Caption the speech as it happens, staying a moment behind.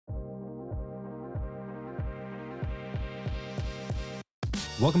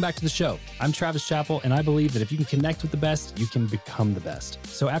Welcome back to the show. I'm Travis Chappell, and I believe that if you can connect with the best, you can become the best.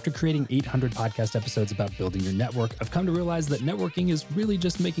 So after creating 800 podcast episodes about building your network, I've come to realize that networking is really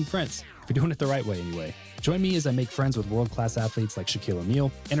just making friends, if you're doing it the right way anyway. Join me as I make friends with world-class athletes like Shaquille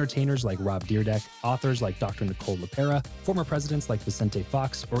O'Neal, entertainers like Rob Dyrdek, authors like Dr. Nicole LePera, former presidents like Vicente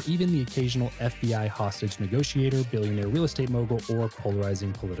Fox, or even the occasional FBI hostage negotiator, billionaire real estate mogul, or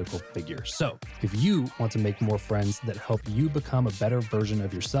polarizing political figure. So if you want to make more friends that help you become a better version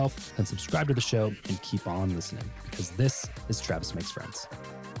of yourself, then subscribe to the show and keep on listening, because this is Travis Makes Friends.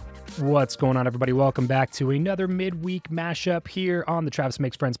 What's going on, everybody? Welcome back to another Midweek Mashup here on the Travis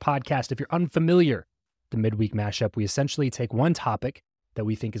Makes Friends podcast. If you're unfamiliar, the Midweek Mashup, we essentially take one topic that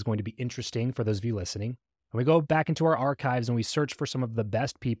we think is going to be interesting for those of you listening, and we go back into our archives and we search for some of the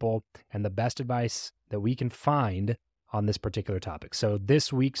best people and the best advice that we can find on this particular topic. So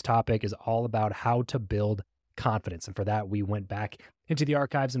this week's topic is all about how to build confidence. And for that, we went back into the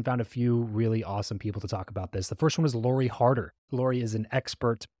archives and found a few really awesome people to talk about this. The first one is Lori Harder. Lori is an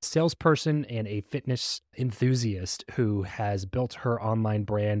expert salesperson and a fitness enthusiast who has built her online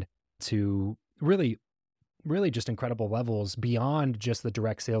brand to really just incredible levels beyond just the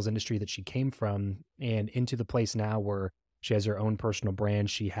direct sales industry that she came from, and into the place now where she has her own personal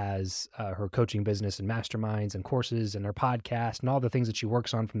brand. She has her coaching business and masterminds and courses and her podcast and all the things that she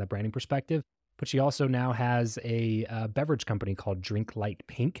works on from the branding perspective. But she also now has a beverage company called Drink Light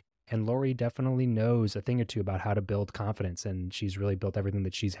Pink. And Lori definitely knows a thing or two about how to build confidence. And she's really built everything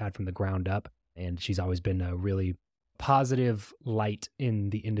that she's had from the ground up. And she's always been a really positive light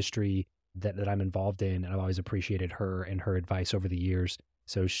in the industry that I'm involved in. And I've always appreciated her and her advice over the years.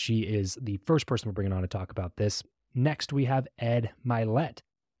 So she is the first person we're bringing on to talk about this. Next, we have Ed Mylett.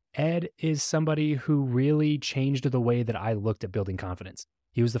 Ed is somebody who really changed the way that I looked at building confidence.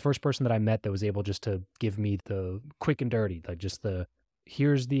 He was the first person that I met that was able just to give me the quick and dirty, like just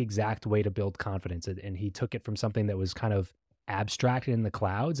here's the exact way to build confidence. And he took it from something that was kind of abstract in the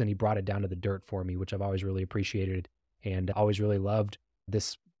clouds and he brought it down to the dirt for me, which I've always really appreciated and always really loved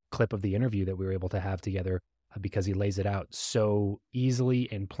this clip of the interview that we were able to have together because he lays it out so easily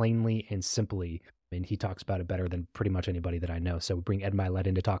and plainly and simply. And he talks about it better than pretty much anybody that I know. So we bring Ed Mylett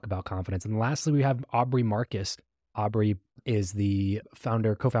in to talk about confidence. And lastly, we have Aubrey Marcus. Aubrey is the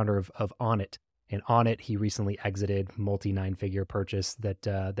co-founder of Onnit. And Onnit, he recently exited multi-nine-figure purchase that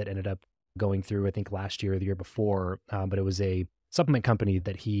ended up going through, I think, last year or the year before. But it was a supplement company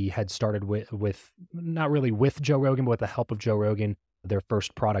that he had started with not really with Joe Rogan, but with the help of Joe Rogan. Their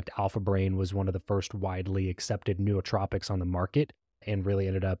first product, Alpha Brain, was one of the first widely accepted nootropics on the market and really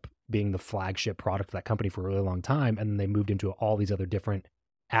ended up being the flagship product of that company for a really long time. And then they moved into all these other different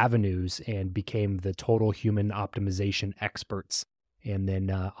avenues and became the total human optimization experts. And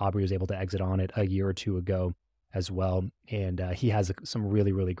then Aubrey was able to exit on it a year or two ago as well. And he has some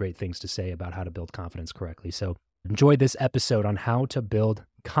really, really great things to say about how to build confidence correctly. So enjoy this episode on how to build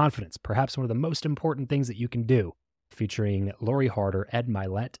confidence, perhaps one of the most important things that you can do, featuring Lori Harder, Ed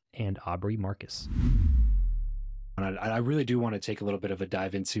Mylett, and Aubrey Marcus. I really do want to take a little bit of a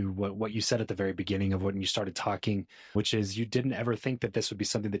dive into what you said at the very beginning of when you started talking, which is you didn't ever think that this would be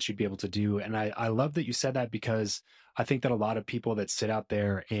something that you'd be able to do. And I love that you said that, because I think that a lot of people that sit out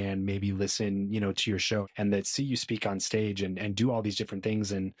there and maybe listen, to your show and that see you speak on stage and do all these different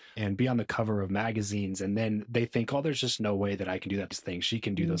things and be on the cover of magazines. And then they think, oh, there's just no way that I can do that thing. She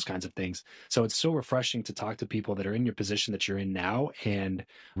can do those kinds of things. So it's so refreshing to talk to people that are in your position that you're in now and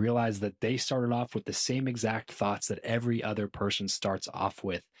realize that they started off with the same exact thoughts that every other person starts off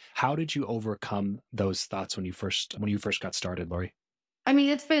with. How did you overcome those thoughts when you first got started, Lori? I mean,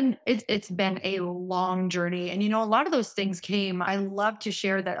 it's been a long journey. And, a lot of those things I love to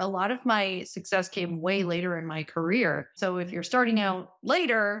share that a lot of my success came way later in my career. So if you're starting out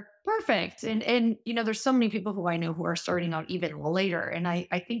later, perfect. And there's so many people who I know who are starting out even later. And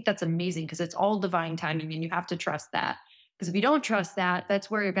I think that's amazing because it's all divine timing and you have to trust that. Because if you don't trust that,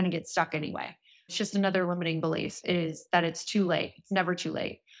 that's where you're going to get stuck anyway. It's just another limiting belief is that it's too late. It's never too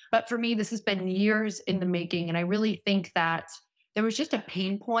late. But for me, this has been years in the making. And I really think that there was just a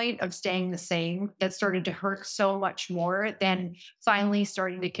pain point of staying the same that started to hurt so much more than finally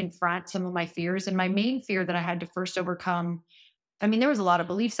starting to confront some of my fears. And my main fear that I had to first overcome, there was a lot of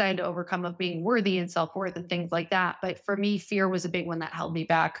beliefs I had to overcome of being worthy and self-worth and things like that. But for me, fear was a big one that held me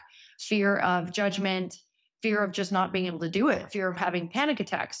back. Fear of judgment, fear of just not being able to do it, fear of having panic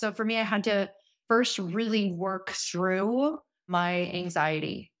attacks. So for me, I had to first really work through my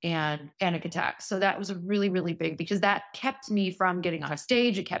anxiety and panic attacks. So that was a really, really big, because that kept me from getting on a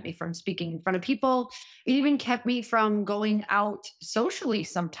stage. It kept me from speaking in front of people. It even kept me from going out socially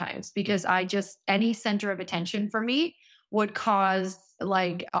sometimes, because any center of attention for me would cause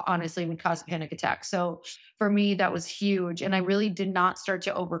like honestly would cause a panic attack. So for me, that was huge. And I really did not start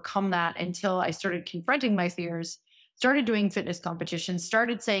to overcome that until I started confronting my fears, started doing fitness competitions,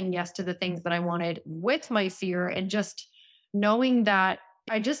 started saying yes to the things that I wanted with my fear, and just knowing that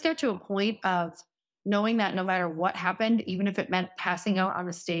I just got to a point of knowing that no matter what happened, even if it meant passing out on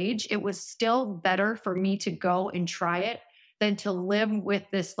a stage, it was still better for me to go and try it than to live with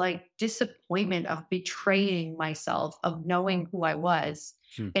this like disappointment of betraying myself, of knowing who I was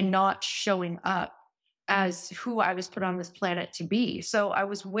and not showing up as who I was put on this planet to be. So I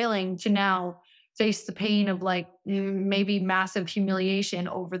was willing to now face the pain of like maybe massive humiliation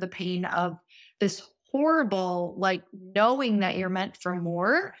over the pain of this horrible, like knowing that you're meant for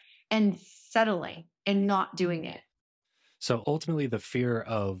more and settling and not doing it. So ultimately the fear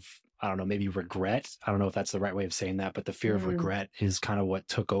of, I don't know, maybe regret. I don't know if that's the right way of saying that, but the fear of regret is kind of what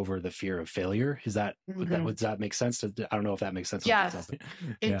took over the fear of failure. Is that, does that make sense? I don't know if that makes sense. Yes,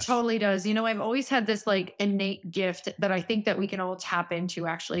 it totally does. You know, I've always had this like innate gift that I think that we can all tap into.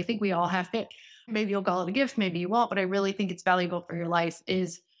 Actually, I think we all have it. Maybe you'll call it a gift, maybe you won't, but I really think it's valuable for your life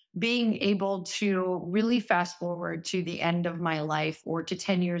is being able to really fast forward to the end of my life or to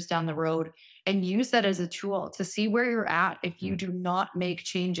 10 years down the road and use that as a tool to see where you're at if you do not make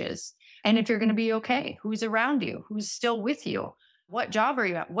changes. And if you're going to be okay, who's around you, who's still with you, what job are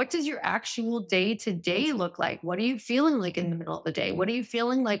you at? What does your actual day to day look like? What are you feeling like in the middle of the day? What are you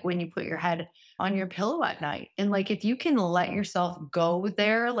feeling like when you put your head on your pillow at night? And like, if you can let yourself go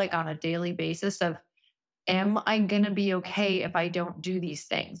there, like on a daily basis of, am I going to be okay if I don't do these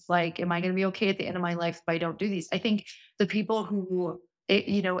things? Like, am I going to be okay at the end of my life if I don't do these? I think the people who,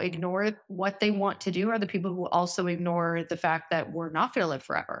 ignore what they want to do are the people who also ignore the fact that we're not going to live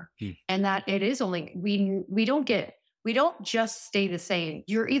forever. And that it is only, we don't just stay the same.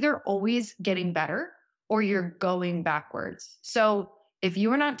 You're either always getting better or you're going backwards. So if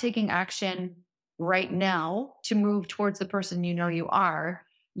you're not taking action right now to move towards the person you know you are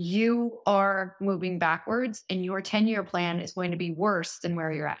moving backwards, and your 10-year plan is going to be worse than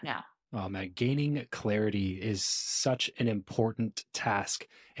where you're at now. Oh man, gaining clarity is such an important task.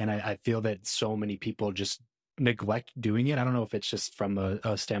 And I feel that so many people just neglect doing it. I don't know if it's just from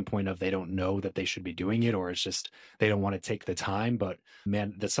a standpoint of they don't know that they should be doing it, or it's just they don't want to take the time. But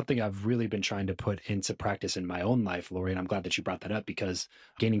man, that's something I've really been trying to put into practice in my own life, Lori. And I'm glad that you brought that up, because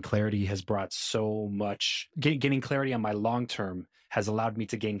gaining clarity has brought so much. Gaining clarity on my long term has allowed me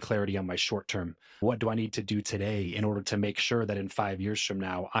to gain clarity on my short term. What do I need to do today in order to make sure that in 5 years from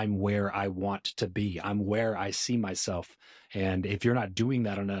now, I'm where I want to be? I'm where I see myself. And if you're not doing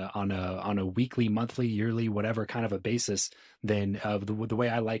that on a weekly, monthly, yearly, whatever kind of a basis, then the way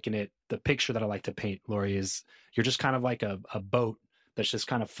I liken it, the picture that I like to paint, Lori, is you're just kind of like a boat that's just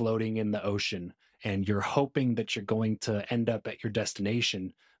kind of floating in the ocean, and you're hoping that you're going to end up at your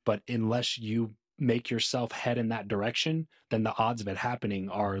destination. But unless you make yourself head in that direction, then the odds of it happening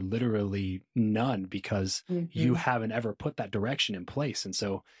are literally none, because you haven't ever put that direction in place. And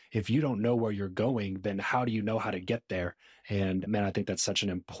so if you don't know where you're going, then how do you know how to get there? And man, I think that's such an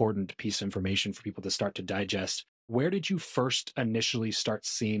important piece of information for people to start to digest. Where did you first initially start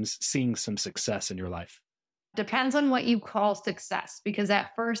seeing some success in your life? Depends on what you call success, because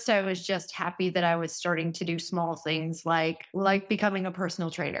at first I was just happy that I was starting to do small things like becoming a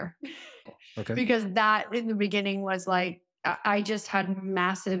personal trainer. Okay. Because that in the beginning was like, I just had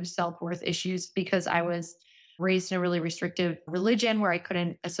massive self-worth issues because I was raised in a really restrictive religion where I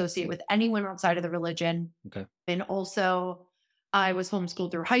couldn't associate with anyone outside of the religion. Okay. And also I was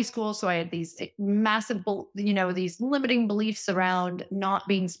homeschooled through high school. So I had these massive, these limiting beliefs around not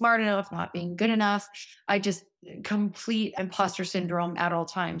being smart enough, not being good enough. I just complete imposter syndrome at all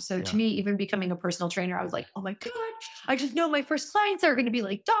times. So to me, even becoming a personal trainer, I was like, oh my God, I just know my first clients are going to be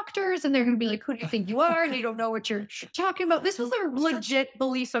like doctors, and they're going to be like, who do you think you are? And you don't know what you're talking about. This was a legit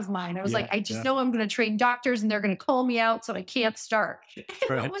belief of mine. I was like, I just know I'm going to train doctors and they're going to call me out, so I can't start.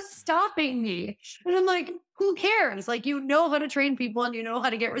 And it was stopping me. And I'm like, who cares? Like, you know how to train people and you know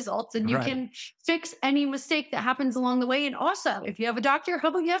how to get results, and you can fix any mistake that happens along the way. And also, if you have a doctor, how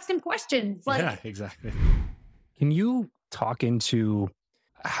about you ask him questions? Yeah, exactly. Can you talk into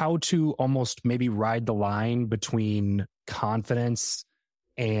how to almost maybe ride the line between confidence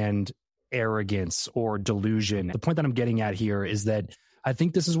and arrogance or delusion? The point that I'm getting at here is that I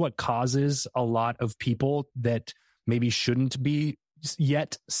think this is what causes a lot of people that maybe shouldn't be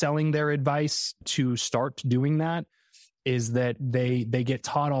yet selling their advice to start doing that, is that they get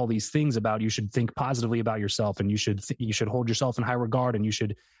taught all these things about you should think positively about yourself, and you should hold yourself in high regard, and you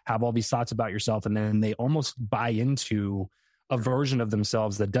should have all these thoughts about yourself. And then they almost buy into a version of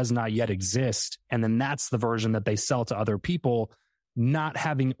themselves that does not yet exist. And then that's the version that they sell to other people. not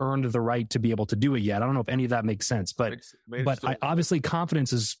having earned the right to be able to do it yet. I don't know if any of that makes sense, but obviously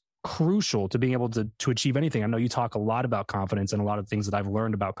confidence is crucial to being able to achieve anything. I know you talk a lot about confidence, and a lot of things that I've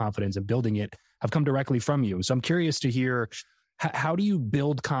learned about confidence and building it have come directly from you. So I'm curious to hear, how do you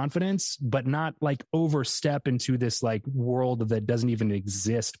build confidence, but not like overstep into this like world that doesn't even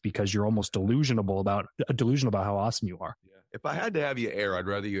exist because you're almost delusional about how awesome you are? Yeah. If I had to have you err, I'd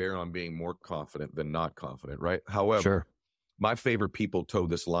rather you err on being more confident than not confident, right? However, sure. My favorite people toe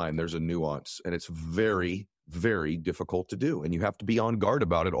this line. There's a nuance, and it's very, very difficult to do. And you have to be on guard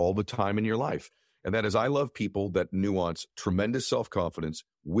about it all the time in your life. And that is, I love people that nuance tremendous self-confidence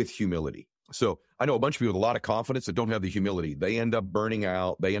with humility. So I know a bunch of people with a lot of confidence that don't have the humility. They end up burning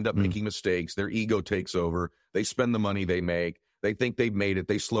out. They end up making mistakes. Their ego takes over. They spend the money they make. They think they've made it.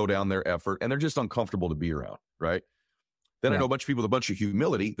 They slow down their effort, and they're just uncomfortable to be around, right? Then I know a bunch of people with a bunch of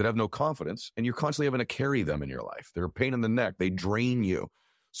humility that have no confidence, and you're constantly having to carry them in your life. They're a pain in the neck. They drain you.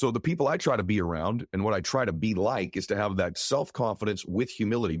 So the people I try to be around, and what I try to be like, is to have that self-confidence with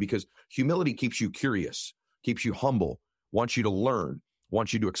humility, because humility keeps you curious, keeps you humble, wants you to learn,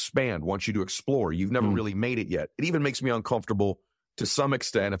 wants you to expand, wants you to explore. You've never really made it yet. It even makes me uncomfortable to some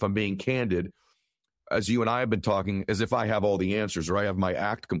extent, if I'm being candid, as you and I have been talking, as if I have all the answers or I have my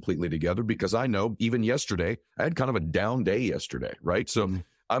act completely together, because I know even yesterday, I had kind of a down day yesterday, right? So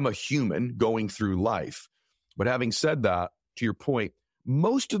I'm a human going through life. But having said that, to your point,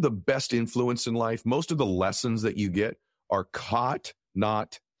 most of the best influence in life, most of the lessons that you get are caught,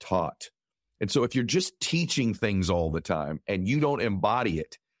 not taught. And so if you're just teaching things all the time and you don't embody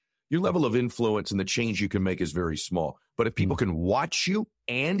it, your level of influence and the change you can make is very small. But if people can watch you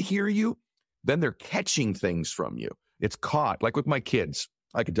and hear you, then they're catching things from you. It's caught. Like with my kids,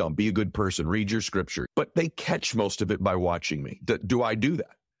 I can tell them, be a good person, read your scripture. But they catch most of it by watching me. Do I do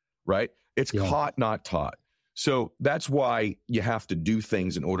that? Right? It's caught, not taught. So that's why you have to do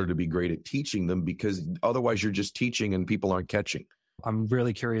things in order to be great at teaching them, because otherwise you're just teaching and people aren't catching. I'm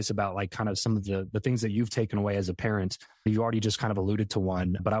really curious about like kind of some of the things that you've taken away as a parent. You already just kind of alluded to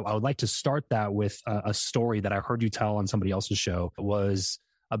one, but I would like to start that with a story that I heard you tell on somebody else's show. It was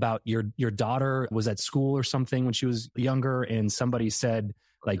about your daughter was at school or something when she was younger, and somebody said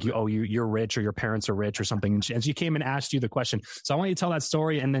like, you're rich, or your parents are rich or something. And she came and asked you the question. So I want you to tell that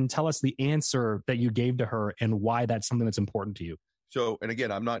story and then tell us the answer that you gave to her and why that's something that's important to you. So, and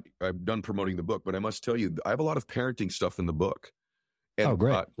again, I'm done promoting the book, but I must tell you, I have a lot of parenting stuff in the book. And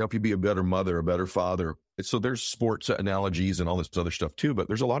great. Help you be a better mother, a better father. So there's sports analogies and all this other stuff too, but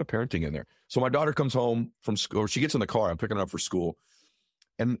there's a lot of parenting in there. So my daughter comes home from school, or she gets in the car, I'm picking her up for school.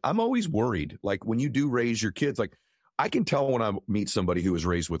 And I'm always worried, like when you do raise your kids, like I can tell when I meet somebody who was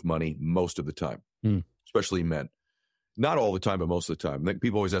raised with money most of the time, especially men. Not all the time, but most of the time.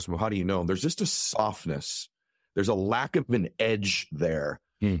 People always ask me, well, how do you know? And there's just a softness. There's a lack of an edge there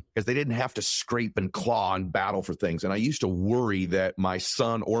because they didn't have to scrape and claw and battle for things. And I used to worry that my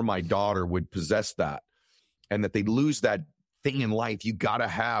son or my daughter would possess that and that they'd lose that thing in life you got to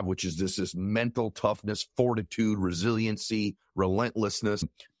have, which is this mental toughness, fortitude, resiliency, relentlessness.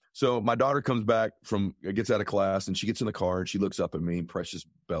 So my daughter comes back gets out of class, and she gets in the car and she looks up at me, precious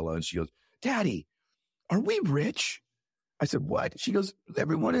Bella, and she goes, "Daddy, are we rich?" I said, "What?" She goes,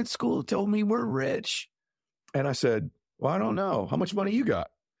 "Everyone at school told me we're rich." And I said, "Well, I don't know. How much money you got?"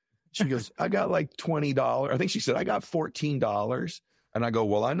 She goes, "I got like $20. I think she said, "I got $14. And I go,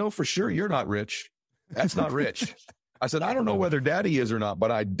 "Well, I know for sure you're not rich. That's not rich." I said, "I don't know whether daddy is or not,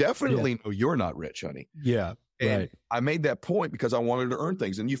 but I definitely know you're not rich, honey." Yeah. And right. I made that point because I wanted to earn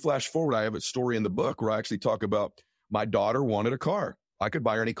things. And you flash forward, I have a story in the book where I actually talk about my daughter wanted a car. I could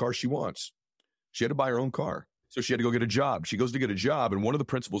buy her any car she wants. She had to buy her own car. So she had to go get a job. She goes to get a job. And one of the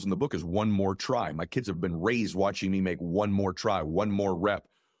principles in the book is one more try. My kids have been raised watching me make one more try, one more rep,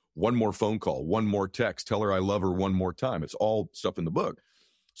 one more phone call, one more text, tell her I love her one more time. It's all stuff in the book.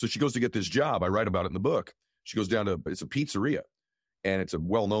 So she goes to get this job. I write about it in the book. She goes down to, it's a pizzeria, and it's a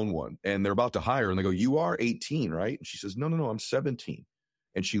well-known one. And they're about to hire her, and they go, "You are 18, right?" And she says, No, I'm 17.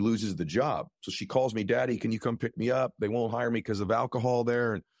 And she loses the job. So she calls me, "Daddy, can you come pick me up? They won't hire me because of alcohol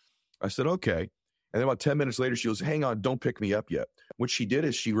there." And I said, "Okay." And then about 10 minutes later, she goes, "Hang on, don't pick me up yet." What she did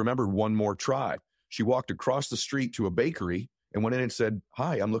is she remembered one more try. She walked across the street to a bakery and went in and said,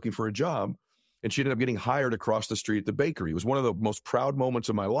 "Hi, I'm looking for a job." And she ended up getting hired across the street at the bakery. It was one of the most proud moments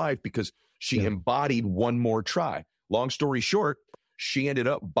of my life because she embodied one more try. Long story short, she ended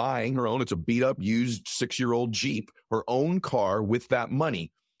up buying her own, it's a beat up, used 6-year-old Jeep, her own car with that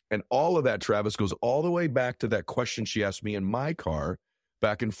money. And all of that, Travis, goes all the way back to that question she asked me in my car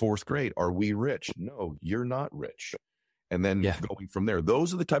back in 4th grade. Are we rich? No, you're not rich. And then going from there,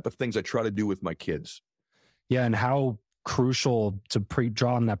 those are the type of things I try to do with my kids. Yeah. And how crucial to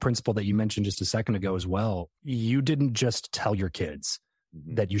draw on that principle that you mentioned just a second ago as well. You didn't just tell your kids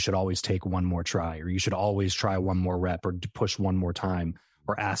that you should always take one more try, or you should always try one more rep, or push one more time,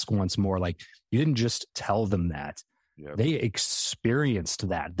 or ask once more. Like, you didn't just tell them that. Yep. They experienced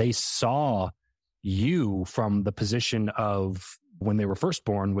that. They saw you from the position of when they were first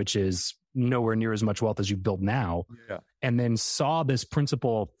born, which is nowhere near as much wealth as you've built now. Yeah. And then saw this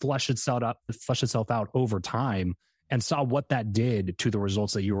principle flesh itself out over time, and saw what that did to the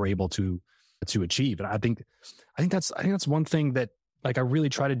results that you were able to achieve. And I think that's one thing that, like, I really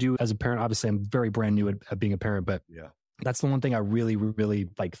try to do as a parent. Obviously, I'm very brand new at being a parent, but that's the one thing I really, really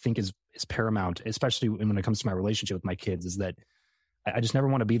like think is paramount, especially when it comes to my relationship with my kids, is that I just never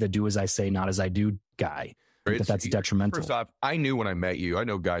want to be the do as I say, not as I do guy. That's detrimental. First off, I knew when I met you, I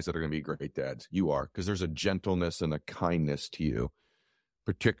know guys that are going to be great dads. You are, because there's a gentleness and a kindness to you,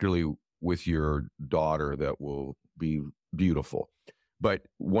 particularly with your daughter, that will be beautiful. But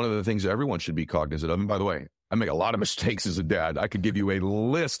one of the things that everyone should be cognizant of, and by the way, I make a lot of mistakes as a dad. I could give you a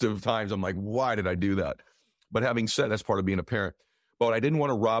list of times I'm like, why did I do that? But having said, that's part of being a parent. But I didn't want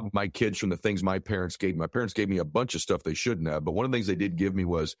to rob my kids from the things my parents gave me. My parents gave me a bunch of stuff they shouldn't have. But one of the things they did give me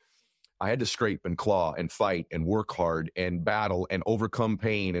was I had to scrape and claw and fight and work hard and battle and overcome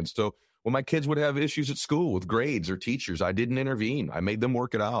pain. And so when my kids would have issues at school with grades or teachers, I didn't intervene. I made them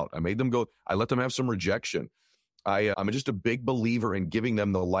work it out. I made them go. I let them have some rejection. I'm just a big believer in giving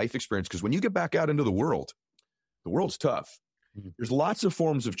them the life experience, because when you get back out into the world's tough. There's lots of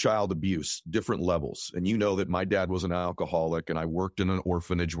forms of child abuse, different levels. And you know that my dad was an alcoholic, and I worked in an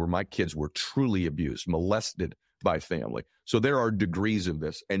orphanage where my kids were truly abused, molested by family. So there are degrees of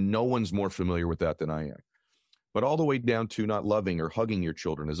this, and no one's more familiar with that than I am. But all the way down to not loving or hugging your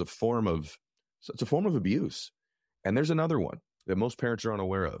children is it's a form of abuse. And there's another one that most parents are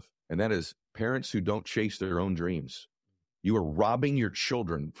unaware of, and that is parents who don't chase their own dreams. You are robbing your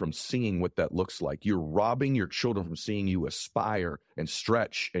children from seeing what that looks like. You're robbing your children from seeing you aspire and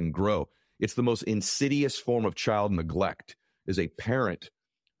stretch and grow. It's the most insidious form of child neglect, is a parent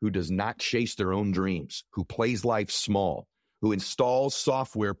who does not chase their own dreams, who plays life small, who installs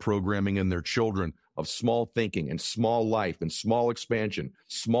software programming in their children of small thinking and small life and small expansion,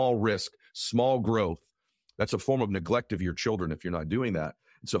 small risk, small growth. That's a form of neglect of your children if you're not doing that.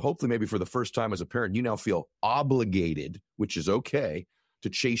 So hopefully maybe for the first time as a parent, you now feel obligated, which is okay, to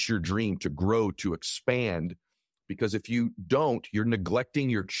chase your dream, to grow, to expand. Because if you don't, you're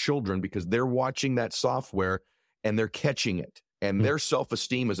neglecting your children, because they're watching that software and they're catching it. And their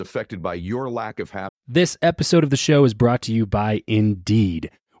self-esteem is affected by your lack of happiness. This episode of the show is brought to you by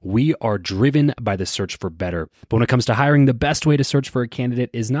Indeed. We are driven by the search for better. But when it comes to hiring, the best way to search for a candidate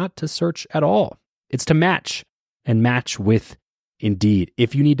is not to search at all. It's to match, and match with Indeed.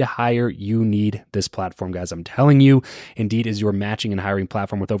 If you need to hire, you need this platform, guys. I'm telling you, Indeed is your matching and hiring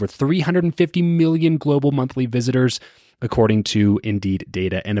platform with over 350 million global monthly visitors, according to Indeed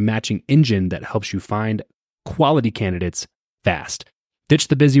data, and a matching engine that helps you find quality candidates fast. Ditch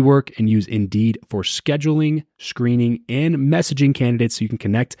the busy work and use Indeed for scheduling, screening, and messaging candidates so you can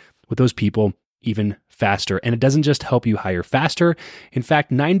connect with those people even faster. And it doesn't just help you hire faster. In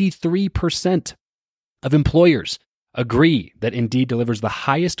fact, 93% of employers agree that Indeed delivers the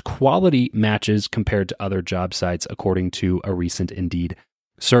highest quality matches compared to other job sites, according to a recent Indeed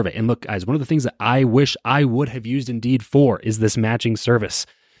survey. And look, guys, one of the things that I wish I would have used Indeed for is this matching service.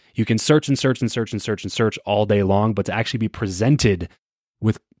 You can search and search and search and search and search all day long, but to actually be presented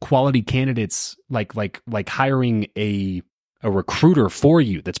with quality candidates, like hiring a recruiter for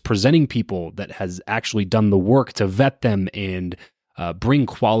you that's presenting people that has actually done the work to vet them and bring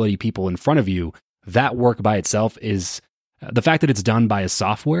quality people in front of you. That work by itself is the fact that it's done by a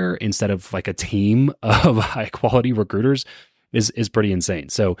software instead of like a team of high quality recruiters is pretty insane.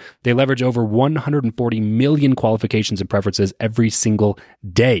 So they leverage over 140 million qualifications and preferences every single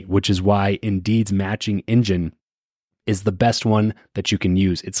day, which is why Indeed's matching engine is the best one that you can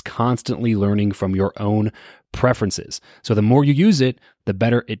use. It's constantly learning from your own preferences. So the more you use it, the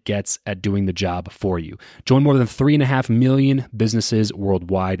better it gets at doing the job for you. Join more than 3.5 million businesses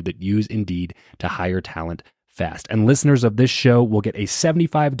worldwide that use Indeed to hire talent fast. And listeners of this show will get a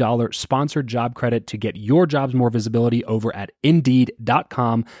 $75 sponsored job credit to get your jobs more visibility over at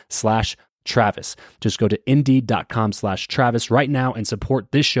Indeed.com/Travis. Just go to Indeed.com/Travis right now and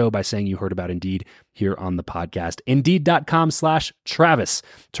support this show by saying you heard about Indeed here on the podcast. Indeed.com/Travis.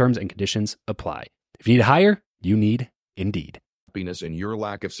 Terms and conditions apply. If you need to hire, you need Indeed. Happiness and your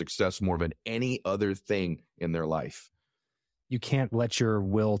lack of success more than any other thing in their life. You can't let your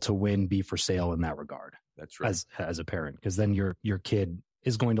will to win be for sale in that regard. That's right. As a parent, because then your kid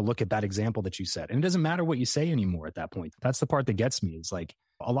is going to look at that example that you set. And it doesn't matter what you say anymore at that point. That's the part that gets me, is like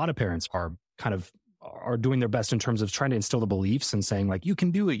a lot of parents are doing their best in terms of trying to instill the beliefs and saying like, you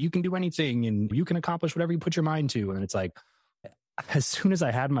can do it, you can do anything, and you can accomplish whatever you put your mind to. And it's like, as soon as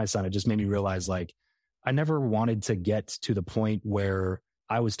I had my son, it just made me realize like, I never wanted to get to the point where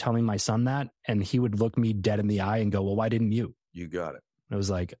I was telling my son that, and he would look me dead in the eye and go, well, why didn't you? You got it. And it was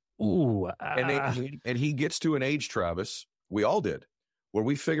like, ooh. And he gets to an age, Travis, we all did, where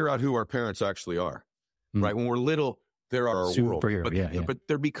we figure out who our parents actually are, right? When we're little, they're our world. But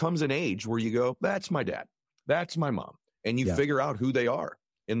there becomes an age where you go, that's my dad, that's my mom. And you figure out who they are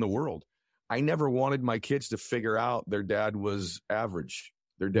in the world. I never wanted my kids to figure out their dad was average.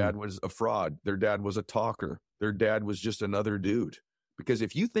 Their dad was a fraud. Their dad was a talker. Their dad was just another dude. Because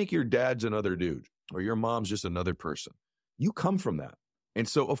if you think your dad's another dude or your mom's just another person, you come from that. And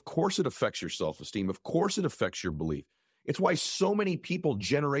so, of course, it affects your self-esteem. Of course, it affects your belief. It's why so many people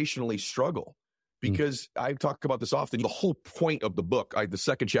generationally struggle, because I talk about this often. The whole point of the book, the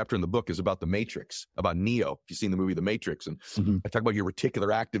second chapter in the book is about the Matrix, about Neo. If you've seen the movie The Matrix, and I talk about your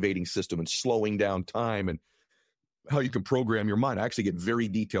reticular activating system and slowing down time and how you can program your mind. I actually get very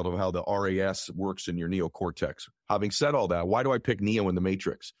detailed of how the RAS works in your neocortex. Having said all that, why do I pick Neo in The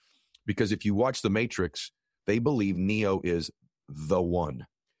Matrix? Because if you watch The Matrix, they believe Neo is the one.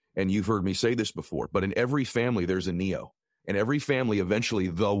 And you've heard me say this before, but in every family, there's a Neo. In every family, eventually,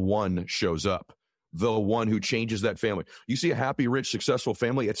 the one shows up. The one who changes that family. You see a happy, rich, successful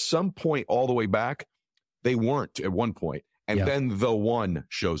family, at some point all the way back, they weren't at one point. And then the one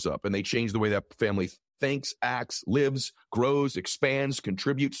shows up, and they change the way that family thinks, acts, lives, grows, expands,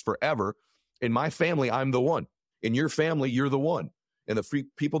 contributes forever. In my family, I'm the one. In your family, you're the one. And the free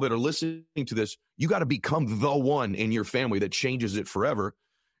people that are listening to this, you got to become the one in your family that changes it forever.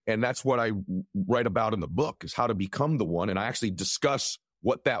 And that's what I write about in the book, is how to become the one. And I actually discuss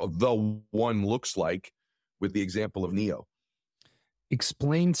what that the one looks like with the example of Neo.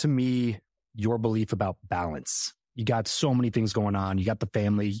 Explain to me your belief about balance. You got so many things going on. You got the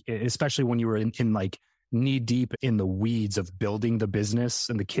family, especially when you were in like knee deep in the weeds of building the business,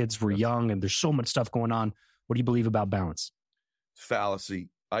 and the kids were young and there's so much stuff going on. What do you believe about balance? Fallacy.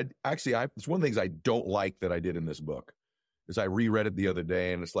 It's one of the things I don't like that I did in this book. Is I reread it the other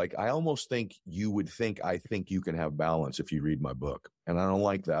day, and it's like, I almost think you would think I think you can have balance if you read my book. And I don't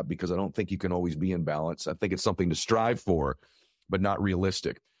like that, because I don't think you can always be in balance. I think it's something to strive for, but not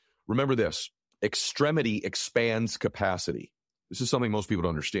realistic. Remember this: extremity expands capacity. This is something most people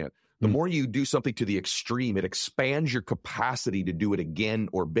don't understand. The more you do something to the extreme, it expands your capacity to do it again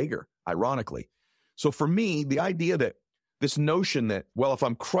or bigger, ironically. So for me, the idea that this notion that, well, if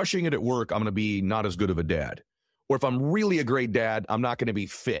I'm crushing it at work, I'm going to be not as good of a dad. Or if I'm really a great dad, I'm not going to be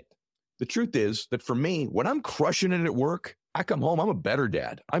fit. The truth is that for me, when I'm crushing it at work, I come home, I'm a better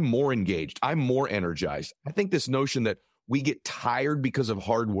dad. I'm more engaged. I'm more energized. I think this notion that we get tired because of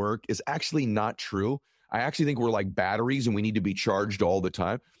hard work is actually not true. I actually think we're like batteries and we need to be charged all the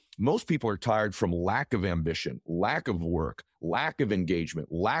time. Most people are tired from lack of ambition, lack of work, lack of engagement,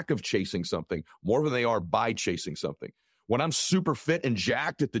 lack of chasing something, more than they are by chasing something. When I'm super fit and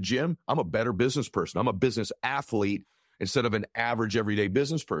jacked at the gym, I'm a better business person. I'm a business athlete instead of an average everyday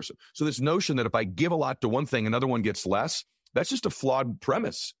business person. So this notion that if I give a lot to one thing, another one gets less, that's just a flawed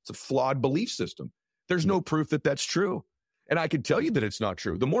premise. It's a flawed belief system. There's no proof that that's true. And I can tell you that it's not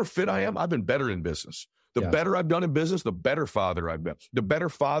true. The more fit I am, I've been better in business. The better I've done in business, the better father I've been. The better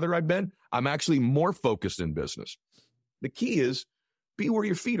father I've been, I'm actually more focused in business. The key is be where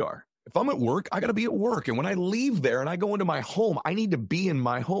your feet are. If I'm at work, I got to be at work. And when I leave there and I go into my home, I need to be in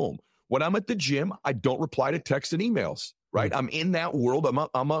my home. When I'm at the gym, I don't reply to texts and emails, right? I'm in that world.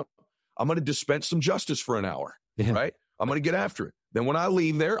 I'm going to dispense some justice for an hour, right? I'm going to get after it. Then when I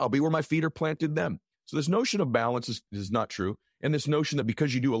leave there, I'll be where my feet are planted then. So this notion of balance is not true. And this notion that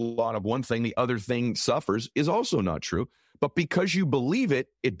because you do a lot of one thing, the other thing suffers is also not true. But because you believe it,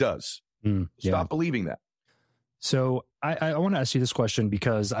 it does. Stop believing that. So I want to ask you this question,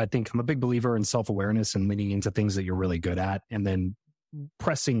 because I think I'm a big believer in self-awareness and leaning into things that you're really good at, and then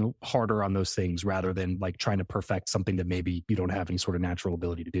pressing harder on those things rather than like trying to perfect something that maybe you don't have any sort of natural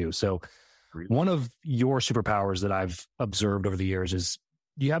ability to do. So one of your superpowers that I've observed over the years is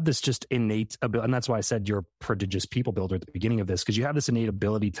you have this just innate ability. And that's why I said you're a prodigious people builder at the beginning of this, because you have this innate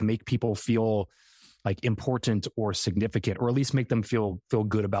ability to make people feel like important or significant, or at least make them feel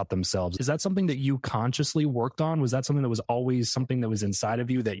good about themselves. Is that something that you consciously worked on? Was that something that was always something that was inside of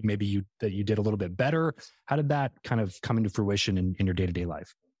you that maybe you did a little bit better? How did that kind of come into fruition in your day-to-day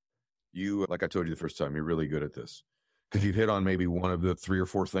life? You, like I told you the first time, you're really good at this, because you hit on maybe one of the 3 or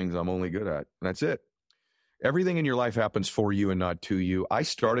 4 things I'm only good at, and that's it. Everything in your life happens for you and not to you. I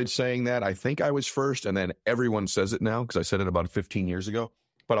started saying that. I think I was first, and then everyone says it now because I said it about 15 years ago,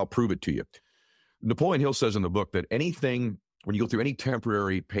 but I'll prove it to you. Napoleon Hill says in the book that anything, when you go through any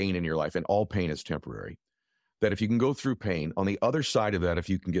temporary pain in your life, and all pain is temporary, that if you can go through pain, on the other side of that, if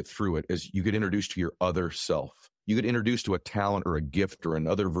you can get through it, is you get introduced to your other self. You get introduced to a talent or a gift or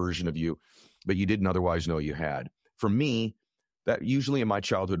another version of you that you didn't otherwise know you had. For me, that usually in my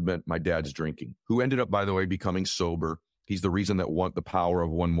childhood meant my dad's drinking, who ended up, by the way, becoming sober. He's the reason that the power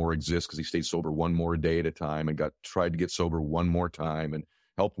of one more exists, because he stayed sober one more day at a time and tried to get sober one more time and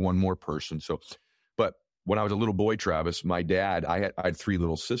helped one more person. But when I was a little boy, Travis, my dad, I had 3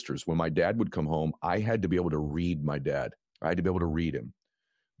 little sisters. When my dad would come home, I had to be able to read my dad. I had to be able to read him,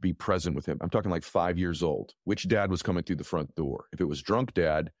 be present with him. I'm talking like 5 years old. Which dad was coming through the front door? If it was drunk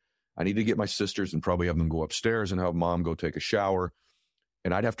dad, I needed to get my sisters and probably have them go upstairs and have mom go take a shower.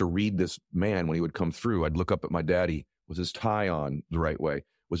 And I'd have to read this man when he would come through. I'd look up at my daddy. Was his tie on the right way?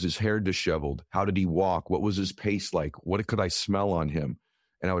 Was his hair disheveled? How did he walk? What was his pace like? What could I smell on him?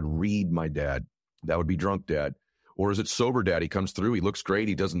 And I would read my dad. That would be drunk dad. Or is it sober dad? He comes through. He looks great.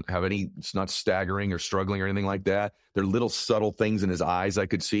 He doesn't have it's not staggering or struggling or anything like that. There are little subtle things in his eyes I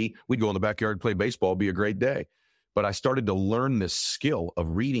could see. We'd go in the backyard, play baseball. It'd be a great day. But I started to learn this skill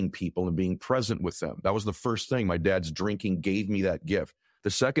of reading people and being present with them. That was the first thing. My dad's drinking gave me that gift.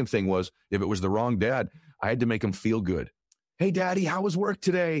 The second thing was, if it was the wrong dad, I had to make him feel good. Hey, daddy, how was work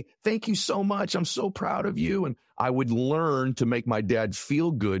today? Thank you so much. I'm so proud of you. And I would learn to make my dad feel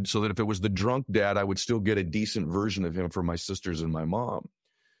good so that if it was the drunk dad, I would still get a decent version of him for my sisters and my mom.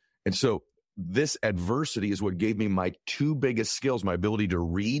 And so this adversity is what gave me my 2 biggest skills. My ability to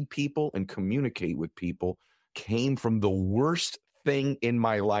read people and communicate with people came from the worst thing in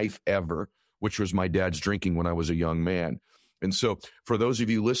my life ever, which was my dad's drinking when I was a young man. And so for those of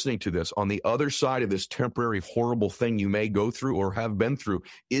you listening to this, on the other side of this temporary, horrible thing you may go through or have been through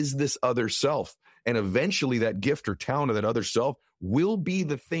is this other self. And eventually that gift or talent of that other self will be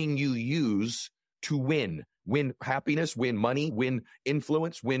the thing you use to win happiness, win money, win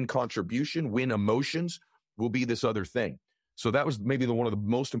influence, win contribution, win emotions, will be this other thing. So that was maybe one of the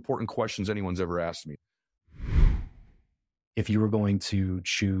most important questions anyone's ever asked me. If you were going to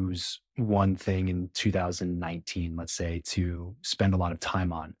choose one thing in 2019, let's say, to spend a lot of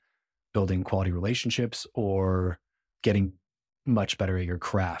time on, building quality relationships or getting much better at your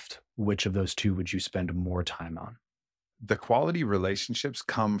craft, which of those 2 would you spend more time on? The quality relationships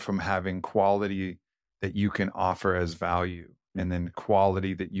come from having quality that you can offer as value, and then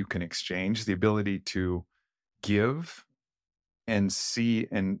quality that you can exchange, the ability to give and see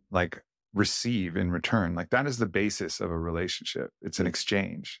and receive in return. That is the basis of a relationship. It's an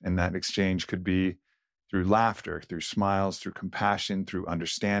exchange. And that exchange could be through laughter, through smiles, through compassion, through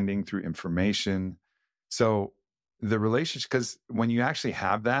understanding, through information. So the relationship, because when you actually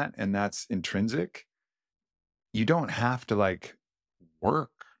have that and that's intrinsic, you don't have to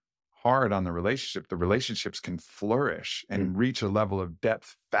work hard on the relationship. The relationships can flourish and reach a level of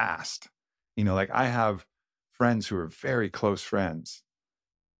depth fast. I have friends who are very close friends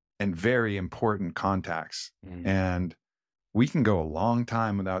and very important contacts. And we can go a long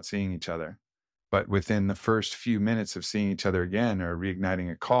time without seeing each other. But within the first few minutes of seeing each other again or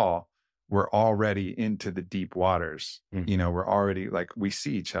reigniting a call, we're already into the deep waters. We're already we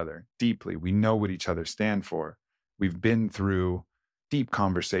see each other deeply. We know what each other stand for. We've been through deep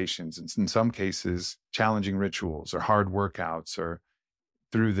conversations, and in some cases, challenging rituals or hard workouts, or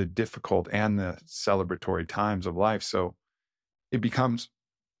through the difficult and the celebratory times of life. So it becomes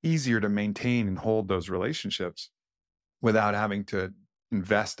easier to maintain and hold those relationships without having to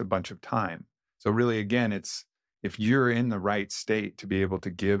invest a bunch of time. So really, again, it's if you're in the right state to be able to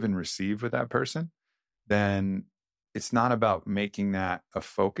give and receive with that person, then it's not about making that a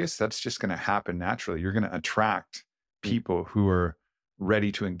focus. That's just going to happen naturally. You're going to attract people who are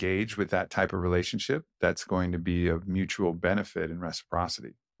ready to engage with that type of relationship that's going to be of mutual benefit and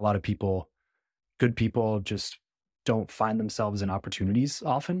reciprocity. A lot of people, good people, just don't find themselves in opportunities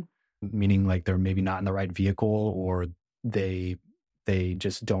often, meaning they're maybe not in the right vehicle, or they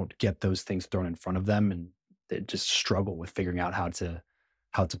just don't get those things thrown in front of them, and they just struggle with figuring out how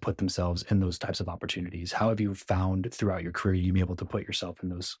to put themselves in those types of opportunities. How have you found throughout your career you be able to put yourself in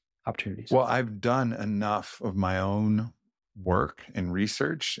those opportunities? Well, I've done enough of my own work and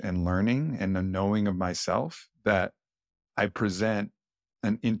research and learning and the knowing of myself that I present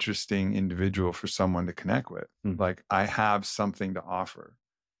an interesting individual for someone to connect with. I have something to offer.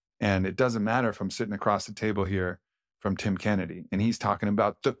 And it doesn't matter if I'm sitting across the table here from Tim Kennedy and he's talking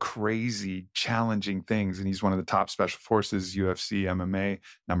about the crazy, challenging things. And he's one of the top special forces, UFC, MMA,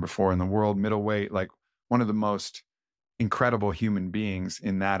 number 4 in the world, middleweight. one of the most incredible human beings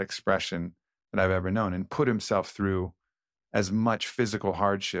in that expression that I've ever known, and put himself through as much physical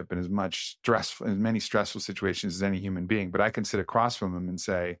hardship and as many stressful situations as any human being. But I can sit across from him and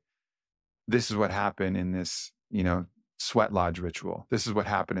say, this is what happened in this, sweat lodge ritual. This is what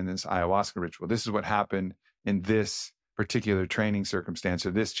happened in this ayahuasca ritual. This is what happened in this particular training circumstance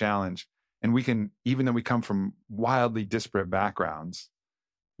or this challenge. And we can, even though we come from wildly disparate backgrounds,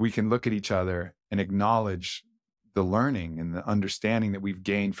 we can look at each other and acknowledge the learning and the understanding that we've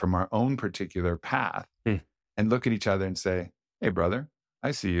gained from our own particular path, and look at each other and say, hey, brother,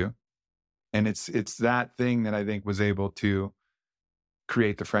 I see you. And it's that thing that I think was able to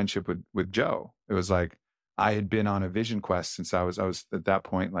create the friendship with Joe. It was like, I had been on a vision quest since I was at that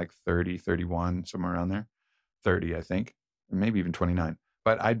point, like 30, 31, somewhere around there, 30, I think, maybe even 29.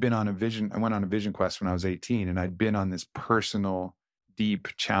 But I went on a vision quest when I was 18, and I'd been on this personal, deep,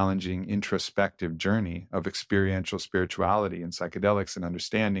 challenging, introspective journey of experiential spirituality and psychedelics and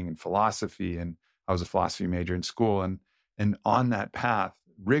understanding and philosophy. And I was a philosophy major in school, and on that path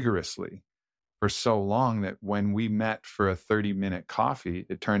rigorously for so long that when we met for a 30-minute coffee,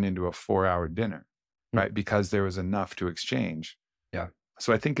 it turned into a 4-hour dinner, right? Because there was enough to exchange. Yeah.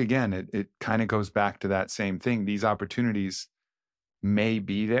 So I think, again, it kind of goes back to that same thing. These opportunities may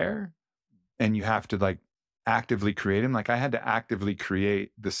be there, and you have to actively create them. Like, I had to actively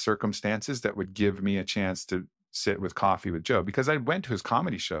create the circumstances that would give me a chance to sit with coffee with Joe, because I went to his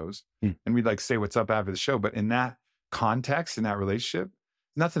comedy shows and we'd say what's up after the show. But in that context, in that relationship,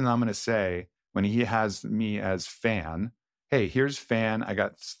 nothing I'm going to say when he has me as fan. Hey, here's fan. I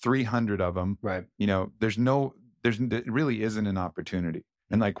got 300 of them. Right. It really isn't an opportunity.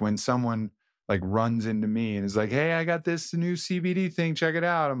 And when someone runs into me and is like, hey, I got this new CBD thing, check it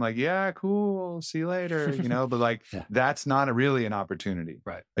out. I'm like, yeah, cool. See you later. But that's not really an opportunity.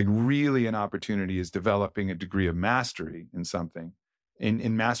 Right. Really an opportunity is developing a degree of mastery in something,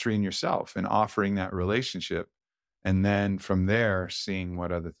 in mastery in yourself, and offering that relationship. And then from there, seeing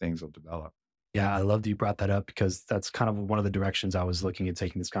what other things will develop. Yeah, I love that you brought that up, because that's kind of one of the directions I was looking at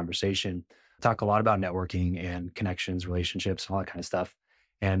taking this conversation. Talk a lot about networking and connections, relationships, all that kind of stuff.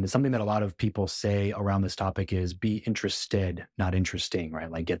 And something that a lot of people say around this topic is be interested, not interesting,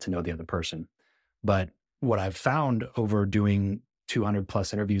 right? Get to know the other person. But what I've found over doing 200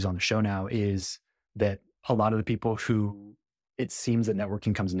 plus interviews on the show now is that a lot of the people who it seems that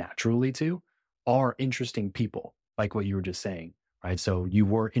networking comes naturally to are interesting people, like what you were just saying, right? So you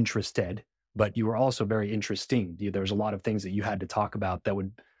were interested, but you were also very interesting. There's a lot of things that you had to talk about that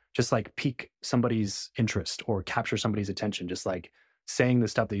would just pique somebody's interest or capture somebody's attention. Just saying the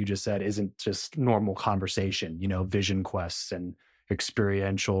stuff that you just said isn't just normal conversation, vision quests and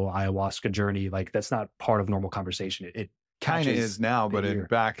experiential ayahuasca journey. That's not part of normal conversation. It kind of is now, but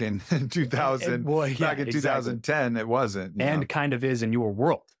back in 2000, back in 2010, it wasn't. And kind of is in your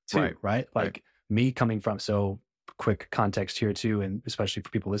world too, right? Right. Me coming from, so quick context here too, and especially for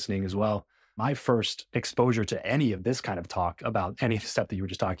people listening as well. My first exposure to any of this kind of talk about any of the stuff that you were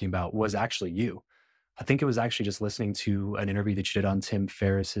just talking about was actually you. I think it was actually just listening to an interview that you did on Tim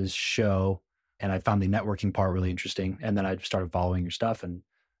Ferriss's show, and I found the networking part really interesting. And then I started following your stuff, and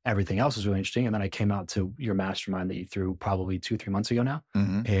everything else was really interesting. And then I came out to your mastermind that you threw probably 2-3 months ago now,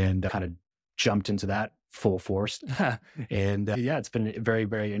 and kind of jumped into that full force. And it's been very,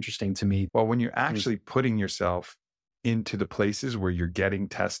 very interesting to me. Well, when you're actually putting yourself into the places where you're getting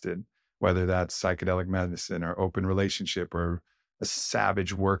tested, whether that's psychedelic medicine or open relationship or a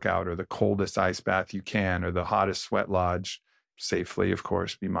savage workout or the coldest ice bath you can or the hottest sweat lodge, safely, of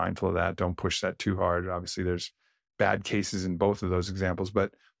course, be mindful of that. Don't push that too hard. Obviously, there's bad cases in both of those examples,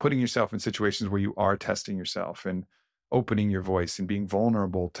 but putting yourself in situations where you are testing yourself and opening your voice and being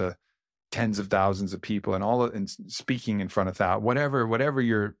vulnerable to tens of thousands of people and speaking in front of that, whatever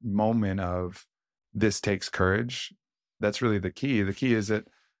your moment of this takes courage, that's really the key. The key is that,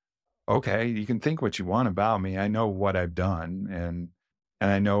 okay, you can think what you want about me. I know what I've done, and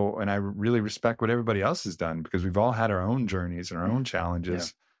I know, and I really respect what everybody else has done, because we've all had our own journeys and our own challenges.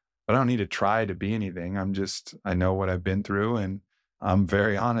 Yeah. But I don't need to try to be anything. I know what I've been through, and I'm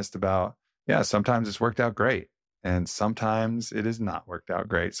very honest about, sometimes it's worked out great. And sometimes it has not worked out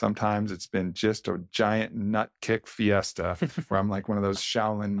great. Sometimes it's been just a giant nut kick fiesta where I'm like one of those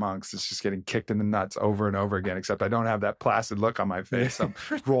Shaolin monks that's just getting kicked in the nuts over and over again, except I don't have that placid look on my face. I'm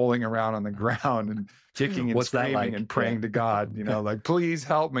rolling around on the ground and kicking and screaming and praying to God, please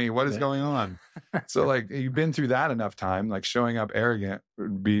help me. What is going on? So you've been through that enough time, showing up arrogant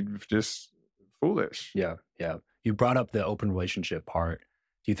would be just foolish. Yeah. Yeah. You brought up the open relationship part.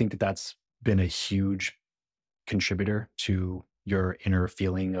 Do you think that that's been a huge contributor to your inner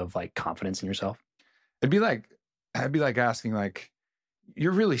feeling of confidence in yourself? I'd be like asking, like,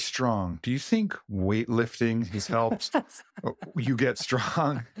 you're really strong. Do you think weightlifting has helped you get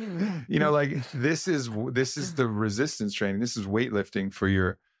strong? You know, like this is the resistance training. This is weightlifting for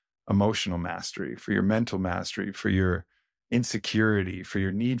your emotional mastery, for your mental mastery, for your insecurity, for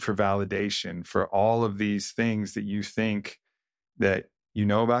your need for validation, for all of these things that you think that you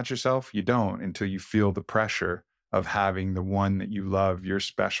know about yourself. You don't until you feel the pressure of having the one that you love, your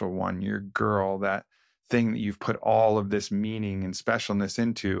special one, your girl, that thing that you've put all of this meaning and specialness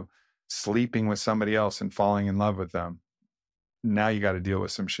into, sleeping with somebody else and falling in love with them. Now you got to deal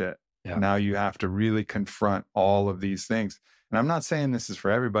with some shit. Yeah. Now you have to really confront all of these things. And I'm not saying this is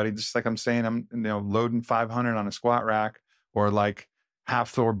for everybody, just like I'm saying I'm loading 500 on a squat rack, or like half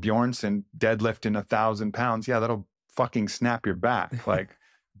Thor Bjornsson deadlifting 1,000 pounds. Yeah, that'll fucking snap your back. Like,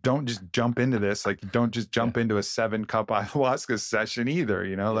 don't just jump into this. Like, don't just jump into a 7-cup ayahuasca session either,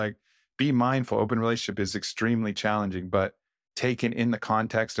 like, be mindful. Open relationship is extremely challenging, but taken in the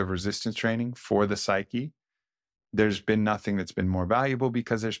context of resistance training for the psyche, there's been nothing that's been more valuable,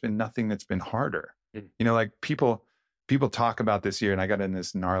 because there's been nothing that's been harder. Like people talk about this year, and I got in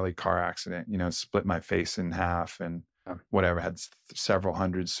this gnarly car accident, split my face in half and whatever, had several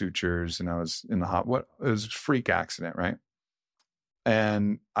hundred sutures, and I was in the it was a freak accident, right?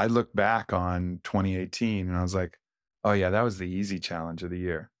 And I look back on 2018 and I was like, oh yeah, that was the easy challenge of the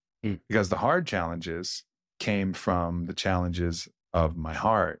year. Because the hard challenges came from the challenges of my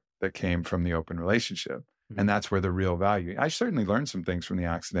heart, that came from the open relationship. And that's where the real value. I certainly learned some things from the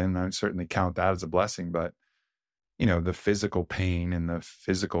accident, and I would certainly count that as a blessing. But, the physical pain and the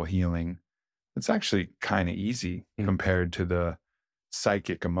physical healing, it's actually kind of easy compared to the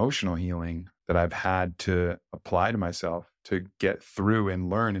psychic emotional healing that I've had to apply to myself to get through and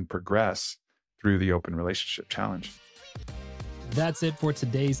learn and progress through the open relationship challenge. That's it for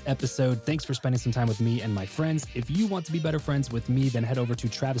today's episode. Thanks for spending some time with me and my friends. If you want to be better friends with me, then head over to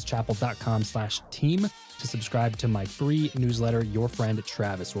travischappell.com/team to subscribe to my free newsletter, Your Friend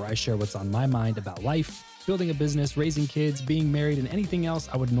Travis, where I share what's on my mind about life, building a business, raising kids, being married, and anything else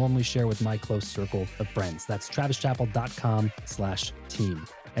I would normally share with my close circle of friends. That's travischappell.com/team.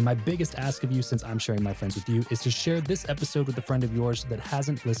 And my biggest ask of you, since I'm sharing my friends with you, is to share this episode with a friend of yours that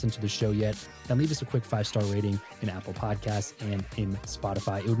hasn't listened to the show yet, and leave us a quick 5-star rating in Apple Podcasts and in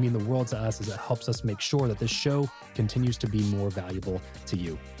Spotify. It would mean the world to us, as it helps us make sure that this show continues to be more valuable to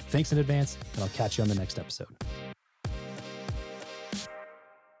you. Thanks in advance, and I'll catch you on the next episode.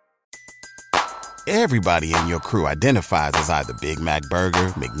 Everybody in your crew identifies as either Big Mac Burger,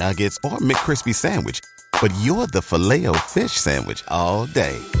 McNuggets, or McCrispy Sandwich. But you're the Filet-O-Fish Sandwich all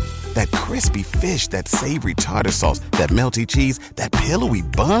day. That crispy fish, that savory tartar sauce, that melty cheese, that pillowy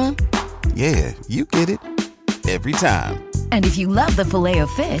bun. Yeah, you get it. Every time. And if you love the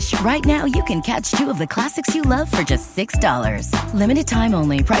Filet-O-Fish, right now you can catch 2 of the classics you love for just $6. Limited time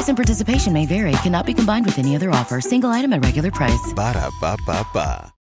only. Price and participation may vary. Cannot be combined with any other offer. Single item at regular price. Ba-da-ba-ba-ba.